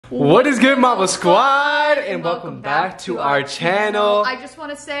What is good, Marvel Squad? And welcome back to our channel. I just want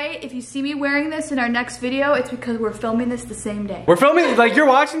to say, if you see me wearing this in our next video, it's because we're filming this the same day. We're filming, like you're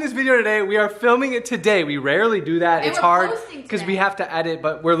watching this video today, we are filming it today. We rarely do that. It's hard because we have to edit,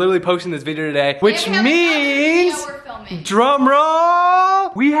 but we're literally posting this video today. Which means, drum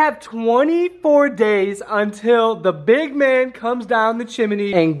roll, we have 24 days until the big man comes down the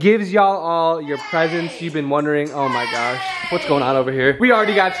chimney and gives y'all all your presents you've been wondering. Oh my gosh, what's going on over here? We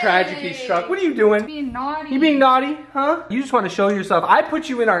already got tragically struck. What are you doing? Being naughty. You being naughty, huh? You just want to show yourself. I put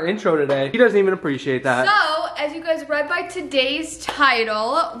you in our intro today. He doesn't even appreciate that. So, as you guys read by today's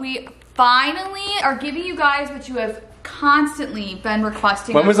title, we finally are giving you guys what you have constantly been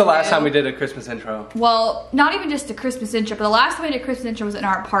requesting. When was the last time we did a Christmas intro? Well, not even just a Christmas intro, but the last time we did a Christmas intro was in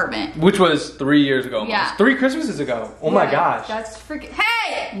our apartment. Which was 3 years ago almost. Yeah. 3 Christmases ago. Oh my gosh. That's freaking,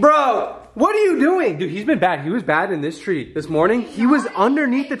 hey! Bro, what are you doing? Dude, he's been bad. He was bad in this tree. This morning, he was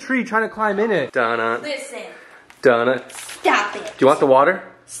underneath the tree trying to climb in it. Donna. Listen. Donna. Stop it. Do you want the water?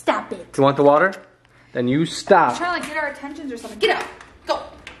 Stop it. Do you want the water? Then you stop. I'm trying to like get our attentions or something. Get out. Go.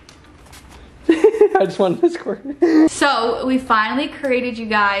 I just wanted to squirt. So we finally created you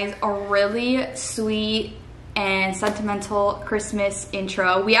guys a really sweet and sentimental Christmas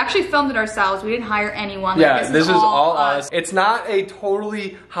intro. We actually filmed it ourselves. We didn't hire anyone. Yeah, this is all us. It's not a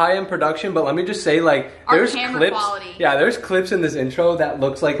totally high-end production, but let me just say, like, there's clips. Quality. Yeah, there's clips in this intro that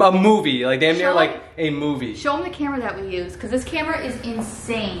looks like a movie, like damn near like a movie. Show them the camera that we use, because this camera is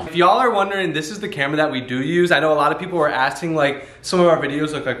insane. If y'all are wondering, this is the camera that we do use. I know a lot of people were asking, like, some of our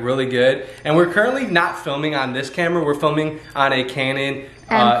videos look like really good, and we're currently not filming on this camera. We're filming on a Canon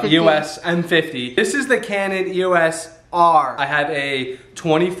EOS M50. This is the Canon EOS R. I have a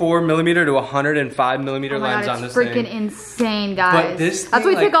 24mm to 105mm lens on this thing. It's freaking insane, guys. But this thing, that's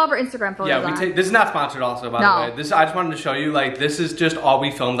what we take all of our Instagram photos on. Yeah, this is not sponsored also, by the way. This, I just wanted to show you, like, this is just all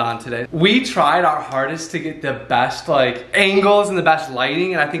we filmed on today. We tried our hardest to get the best, like, angles and the best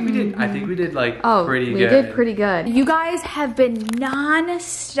lighting, and I think we did, like, pretty good. We did pretty good. You guys have been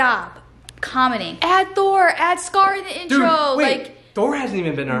non-stop commenting. Add Thor, add Scar in the intro. Dude, wait. Like, Thor hasn't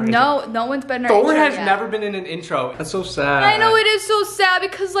even been in our intro. No one's been in our intro Thor has yet. never been in an intro. That's so sad. I know, it is so sad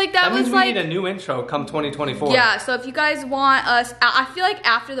because like that was means like... we need a new intro come 2024. Yeah, so if you guys want us... I feel like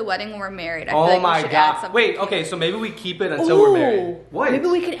after the wedding when we're married, I feel like we should add something. Wait, okay, so maybe we keep it until we're married. What? Maybe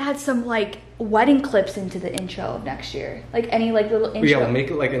we could add some like wedding clips into the intro of next year. Like any like little intro. Yeah, we'll make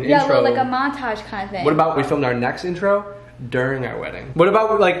it like an intro. Yeah, like a montage kind of thing. What about we filmed our next intro during our wedding? What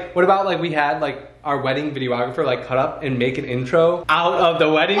about like we had like our wedding videographer like cut up and make an intro out of the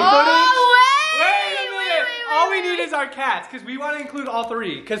wedding footage? All we need is our cats, because we want to include all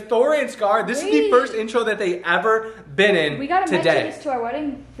 3. Because Thor and Scar, this is the first intro that they ever been in. We gotta mention this to our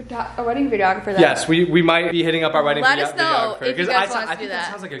wedding videographer. Yes, we might be hitting up our wedding videographer. Let us know if you guys want us to do that. I think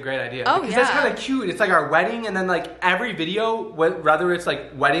that sounds like a great idea. Oh, because that's kind of cute. It's like our wedding, and then like every video, whether it's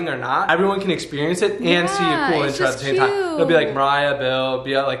like wedding or not, everyone can experience it and see a cool intro at the same time. It'll be like Mariah Bill,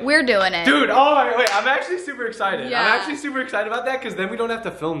 be like we're doing it, dude. Oh my wait, I'm actually super excited. Yeah. I'm actually super excited about that because then we don't have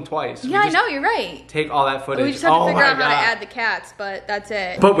to film twice. Yeah, I know, you're right. Take all that footage. We just have to figure out how to add the cats, but that's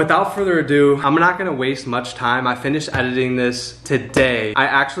it. But without further ado, I'm not gonna waste much time. I finished editing this today. I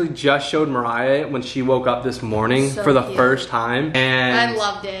actually just showed Mariah when she woke up this morning for the first time, and I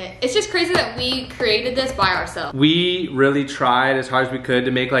loved it. It's just crazy that we created this by ourselves. We really tried as hard as we could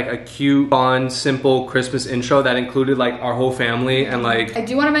to make like a cute, fun, simple Christmas intro that included like our whole family and like I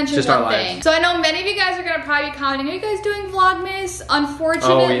do want to mention just one thing. So I know many of you guys are gonna probably be commenting, are you guys doing Vlogmas?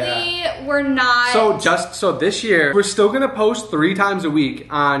 Unfortunately, we're not. So this year, we're still gonna post 3 times a week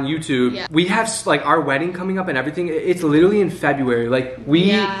on YouTube. Yeah. We have like our wedding coming up and everything. It's literally in February. Like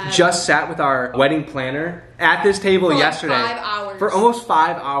we just sat with our wedding planner at this table yesterday. 5 hours. For almost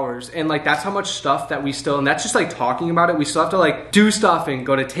 5 hours. And like that's how much stuff that we still, and that's just like talking about it. We still have to like do stuff and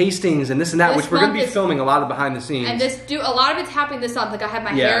go to tastings and this and that, which we're gonna be filming a lot of behind the scenes. And a lot of it's happening this month. Like I have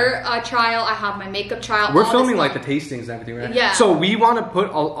my hair trial, I have my makeup trial. We're filming like the tastings and everything, right? Yeah. So we want to put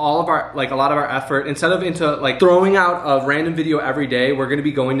all of our, like a lot of our effort, instead of into like throwing out a random video every day, we're gonna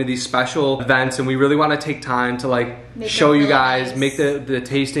be going to these special events, and we really want to take time to like show you guys, make the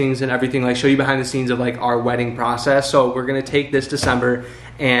tastings and everything, like show you behind the scenes of like our wedding process. So we're gonna take this December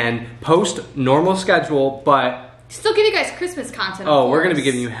and post normal schedule, but still give you guys Christmas content. Oh, we're gonna be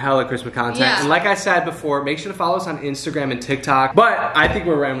giving you hella Christmas content. Yeah. And like I said before, make sure to follow us on Instagram and TikTok. But I think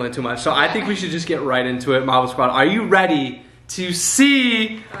we're rambling too much, so I think we should just get right into it. Marvel Squad, are you ready to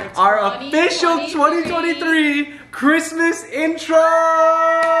see our official 2023 Christmas intro?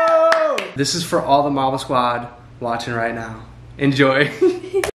 This is for all the Marvel Squad watching right now. Enjoy.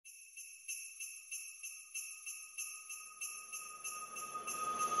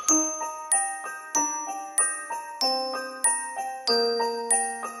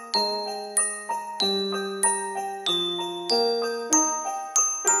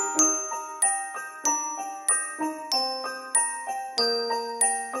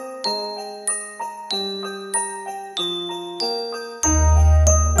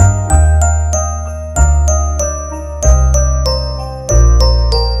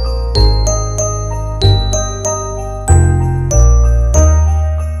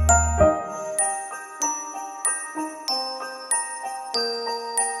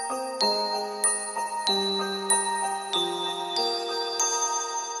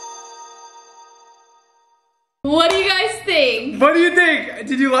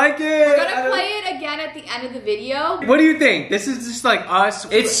 you like it? We're gonna play it again at the end of the video. What do you think? This is just like us.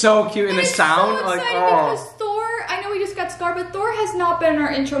 It's so cute, and the sound, so like, because Thor, I know we just got Scar, but Thor has not been in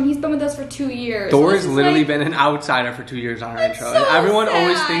our intro, and he's been with us for 2 years. Thor has literally been an outsider for 2 years on our intro. So and everyone sad.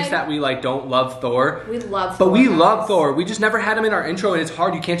 always thinks that we like don't love Thor. We love Thor. But we love Thor. We just never had him in our intro, and it's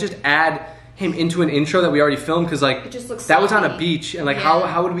hard. You can't just add him into an intro that we already filmed, because like it just looks that was sloppy. on a beach, and like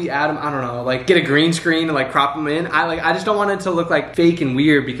how would we add him? I don't know, like get a green screen and like crop him in. I just don't want it to look like fake and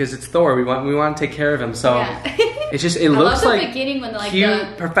weird, because it's Thor. We want to take care of him, so it's just it looks like beginning when, like,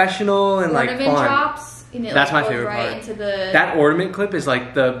 cute, professional, and like fun. Drops, and it, that's like, my favorite right part. Into the... That ornament clip is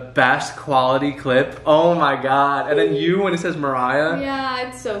like the best quality clip. Oh my god! And then you, when it says Mariah. Yeah,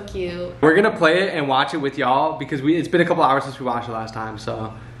 it's so cute. We're gonna play it and watch it with y'all, because it's been a couple hours since we watched it last time,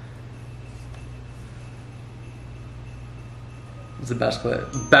 so. It's the best clip.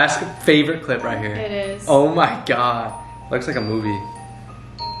 Best favorite clip right here. It is. Oh my god. Looks like a movie.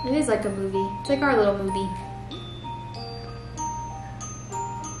 It is like a movie. It's like our little movie.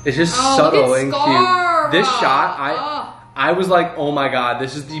 It's just subtle and cute. This shot, I was like, oh my god,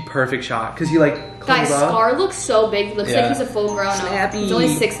 this is the perfect shot. Because he like Guys, Scar looks so big. He looks like he's a full grown up. He's only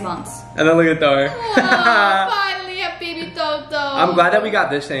 6 months. And then look at Thor. Finally a baby Toto. I'm glad that we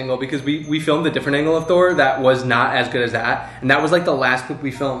got this angle, because we filmed a different angle of Thor that was not as good as that. And that was like the last clip we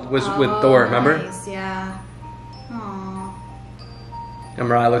filmed was with Thor, remember? Nice, yeah. Aww. And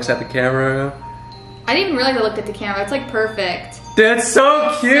Mariah looks at the camera. I didn't even realize I looked at the camera. It's like perfect. That's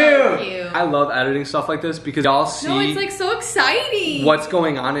so cute. So cute. I love editing stuff like this, because y'all see it's like so exciting. What's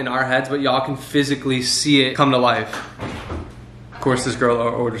going on in our heads, but y'all can physically see it come to life. Of course, this girl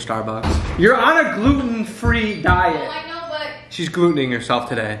orders Starbucks. You're on a gluten-free diet. Oh, I know, but... She's glutening herself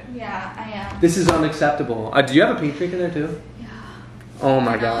today. Yeah, I am. This is unacceptable. Do you have a pink drink in there too? Yeah. Oh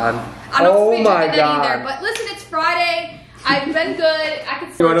my god. I don't oh my god. That either, but listen, it's Friday. I've been good. I could.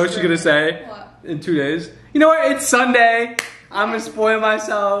 You wanna know what she's gonna say? What? In 2 days? You know what? It's Sunday. I'm gonna spoil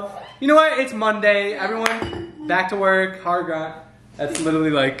myself. You know what? It's Monday. Everyone back to work. Hard grind. That's literally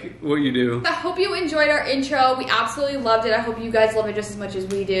like what you do. I hope you enjoyed our intro. We absolutely loved it. I hope you guys love it just as much as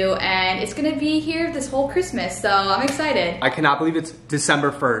we do. And it's gonna be here this whole Christmas, so I'm excited. I cannot believe it's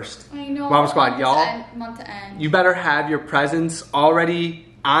December 1st. I know. Mom Squad, y'all. Month to end. You better have your presents already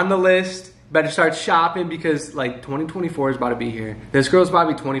on the list. Better start shopping, because like 2024 is about to be here. This girl's about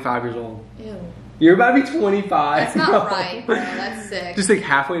to be 25 years old. Ew. You're about to be 25. That's not right, bro. That's sick. Just like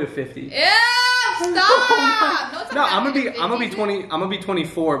halfway to 50. Ew, stop! No, I'm gonna be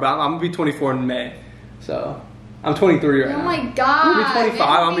 24, but I'm gonna be 24 in May. So I'm 23 right now. Oh my god. I'm gonna be 25.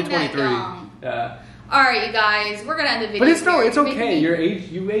 I'm gonna be 23. Yeah. All right, you guys, we're gonna end the video. But it's okay.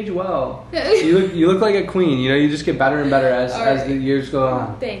 You age well. you look like a queen. You know, you just get better and better as the years go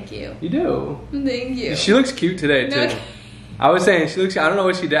on. Thank you. You do. Thank you. She looks cute today too. I was saying she looks. I don't know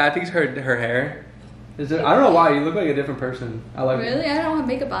what she did. I think it's her hair. I don't know why. You look like a different person. I like it. Really? I don't have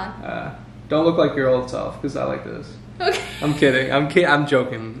makeup on. Don't look like your old self, because I like this. Okay. I'm kidding. I'm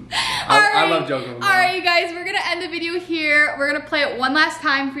joking. I love joking. Alright, you guys, we're gonna end the video here. We're gonna play it one last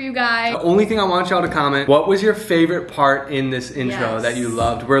time for you guys. The only thing I want y'all to comment, what was your favorite part in this intro that you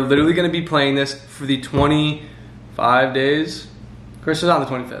loved? We're literally gonna be playing this for the 25 days. Christmas on the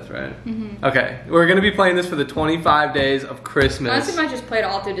 25th, right? Mm-hmm. Okay, we're gonna be playing this for the 25 days of Christmas. Honestly, we might just play it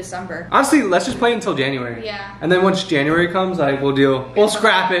all through December. Honestly, let's just play it until January. Yeah. And then once January comes, we'll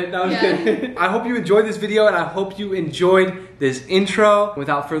scrap it. No, I'm just kidding. I hope you enjoyed this video, and I hope you enjoyed this intro.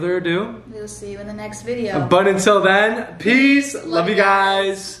 Without further ado, we'll see you in the next video. But until then, peace. Love you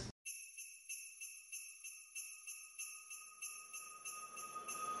guys.